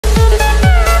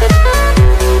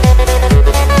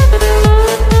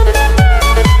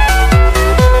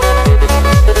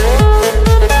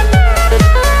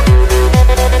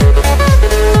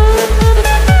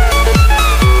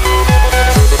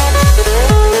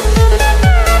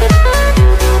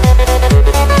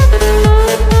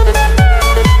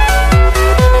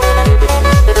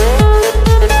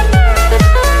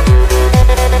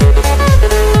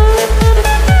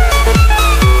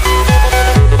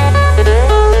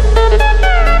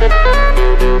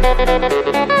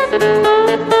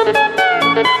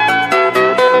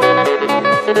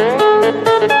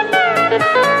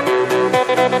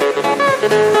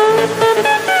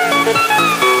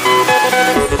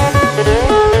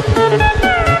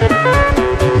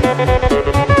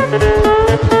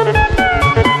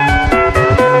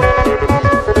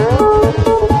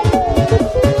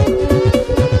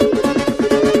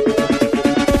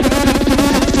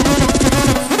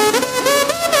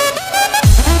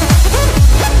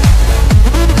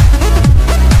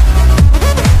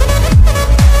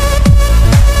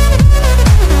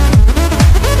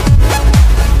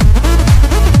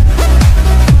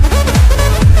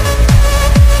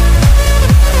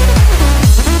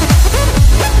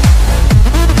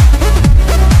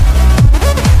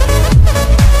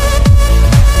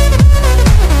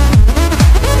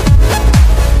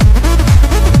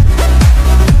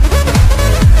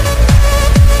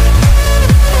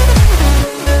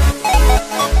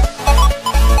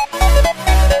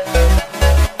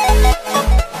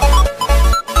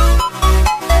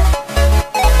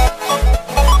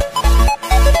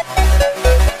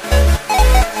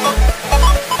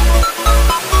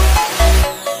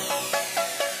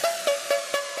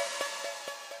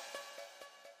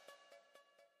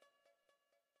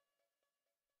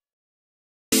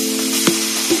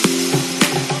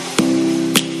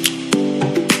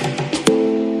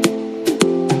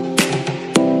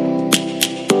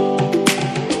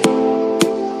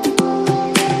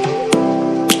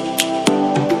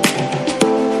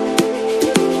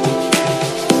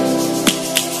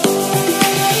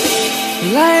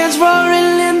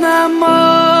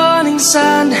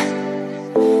sun,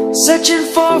 searching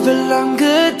for a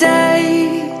longer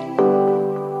day.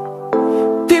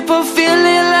 People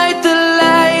feeling like the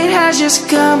light has just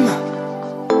come.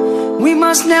 We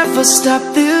must never stop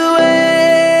the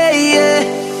way, yeah.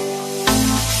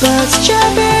 Birds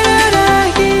chirping and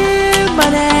I hear my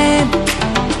name,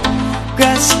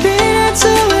 grasping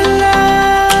into a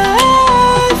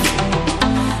life.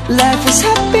 Life is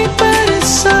happy but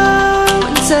it's so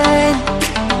insane.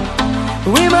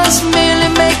 We must merely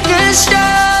make a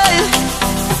start.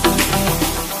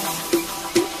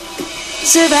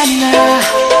 Savannah,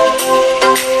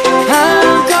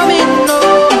 I'm coming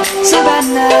home.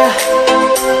 Savannah,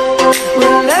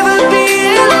 we'll never be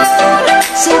alone.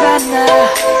 Savannah,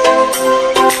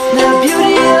 the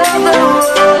beauty of the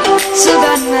world.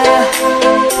 Savannah,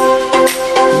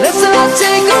 let's all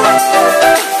take a walk.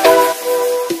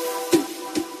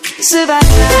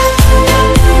 Savannah,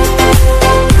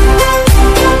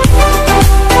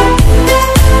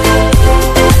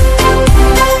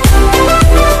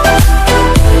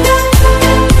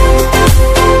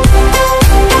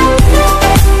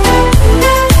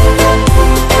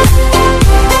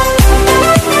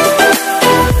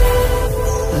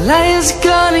 lion's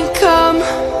gonna come.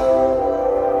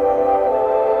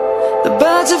 The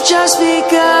birds have just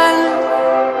begun.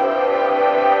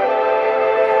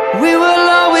 We will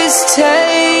always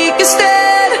take a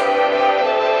stand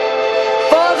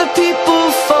for the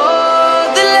people, for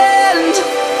the land.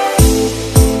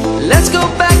 Let's go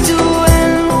back to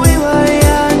when we were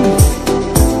young.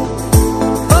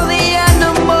 For the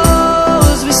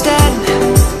animals we stand.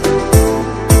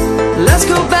 Let's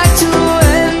go back to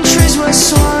when trees were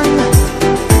swung,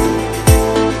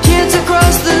 kids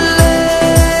across the land.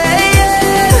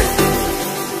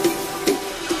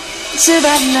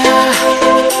 Savannah,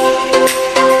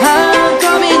 I'm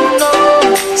coming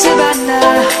home.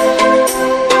 Savannah,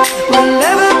 we'll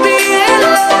never be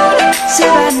alone.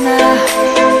 Savannah,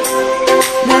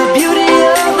 the beauty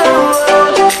of the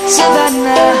world.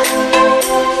 Savannah,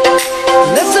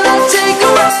 let's all take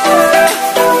a walk.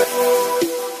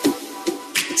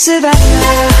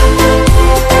 Savannah,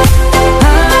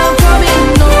 I'm coming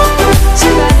home.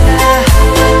 Savannah,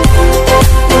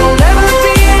 we'll never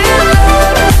be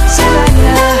alone.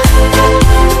 Savannah,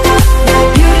 the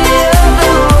beauty of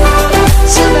the world.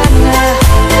 Savannah,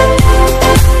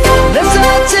 let's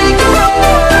all take a walk.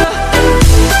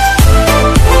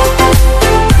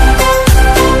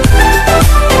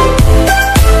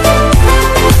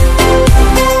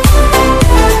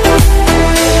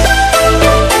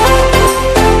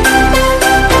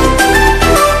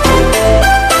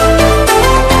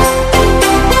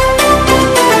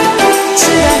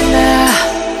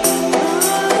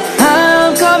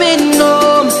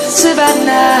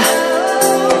 Savannah,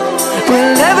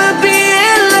 we'll never be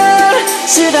alone.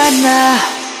 Savannah.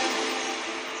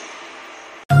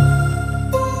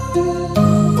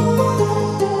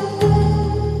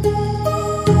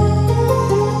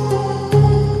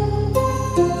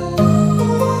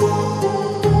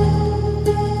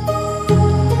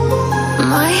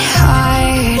 My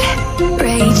heart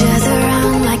rages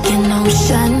around like an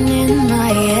ocean in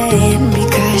my head,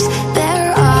 because there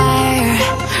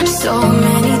are so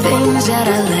many things that I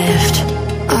left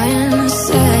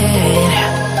unsaid.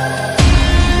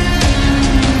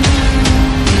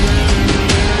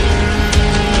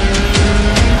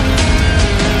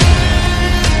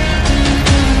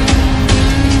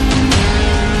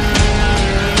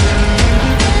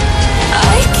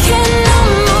 I can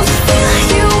almost feel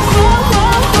you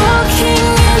walking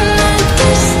in the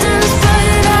distance,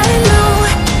 but I know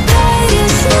that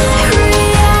it's not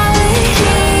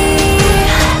reality.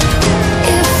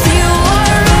 If you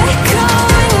are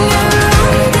echoing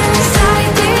around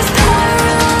inside these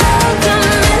parallel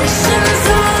dimensions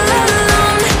all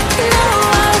alone, now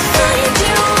I'll find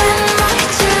you in my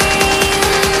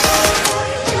dreams.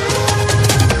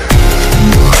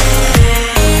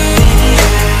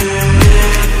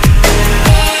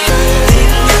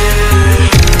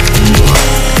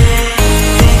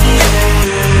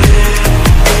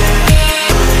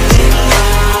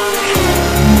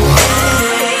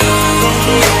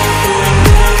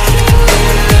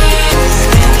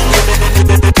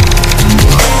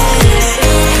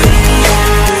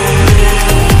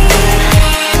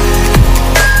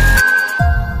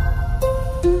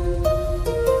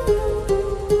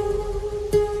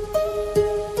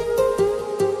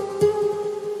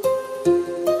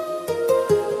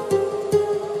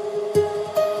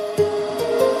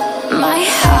 My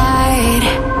heart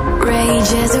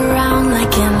rages around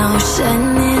like an